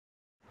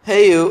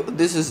Hey you,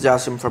 this is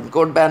Jasim from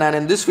CodeBan, and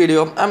in this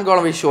video I'm going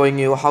to be showing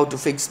you how to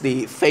fix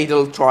the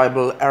fatal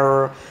throwable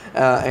error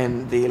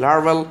in the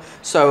Laravel.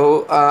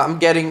 So I'm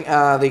getting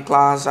the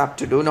class up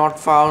to do not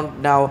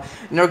found. Now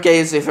in your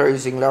case, if you're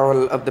using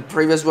Laravel of the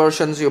previous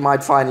versions, you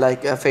might find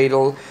like a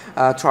fatal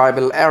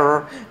throwable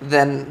error,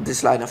 then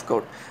this line of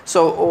code.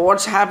 So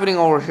what's happening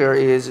over here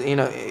is,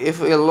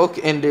 if we look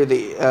into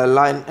the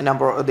line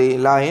number, the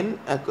line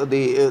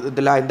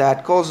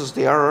that causes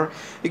the error,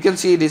 you can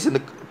see it is in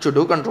the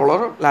to-do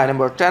controller, line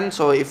number 10.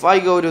 So if I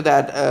go to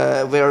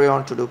that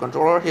variant to-do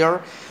controller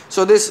here,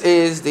 so this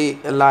is the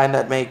line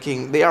that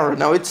making the error.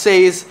 Now it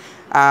says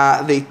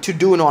the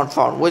to-do not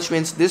found, which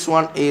means this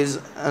one is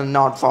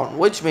not found,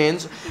 which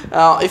means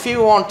if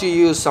you want to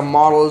use some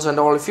models and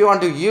all, if you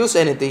want to use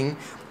anything,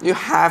 you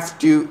have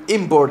to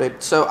import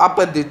it. So up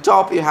at the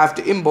top you have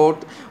to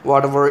import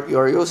whatever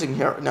you're using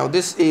here. Now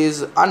this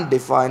is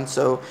undefined,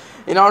 so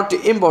in order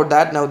to import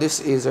that, now this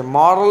is a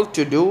model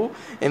to do.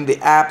 In the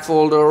app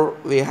folder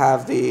we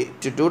have the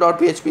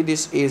to-do.php.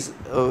 This is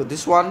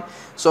this one.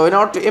 So in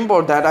order to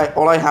import that,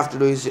 all I have to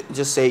do is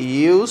just say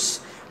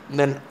use,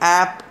 then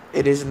app.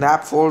 It is in the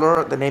app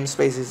folder, the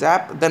namespace is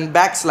app, then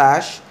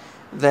backslash,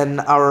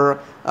 then our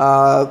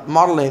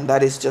model name,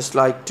 that is just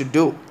like to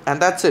do, and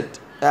that's it.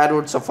 That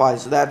would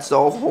suffice. That's the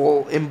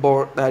whole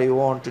import that you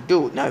want to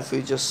do. Now if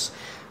you just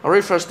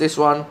refresh this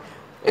one,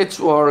 it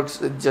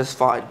works just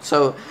fine.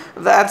 So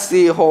that's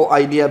the whole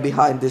idea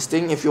behind this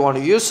thing. If you want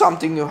to use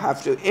something, you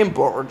have to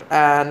import,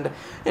 and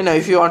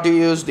if you want to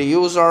use the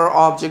user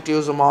object,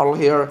 user model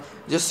here,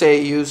 just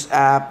say use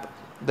app,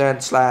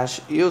 then slash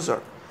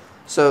user.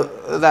 So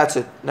that's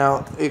it.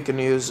 Now you can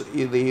use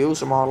the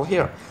user model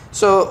here.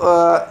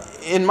 So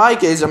in my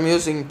case, I'm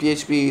using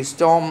PHP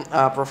Storm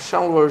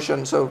professional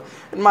version. So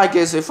in my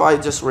case, if I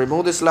just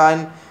remove this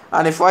line,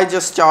 and if I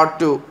just start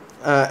to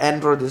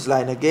enter this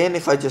line again,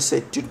 if I just say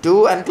to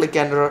do and click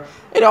enter,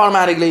 it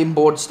automatically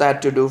imports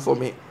that to do for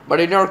me. But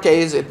in your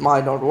case, it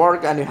might not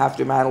work, and you have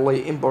to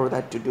manually import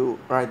that to do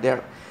right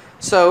there.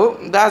 So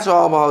that's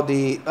all about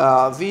the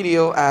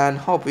video, and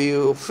hope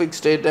you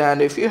fixed it.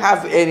 And if you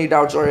have any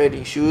doubts or any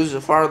issues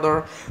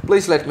further,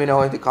 please let me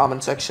know in the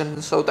comment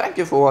section. So thank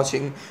you for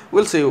watching.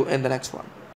 We'll see you in the next one.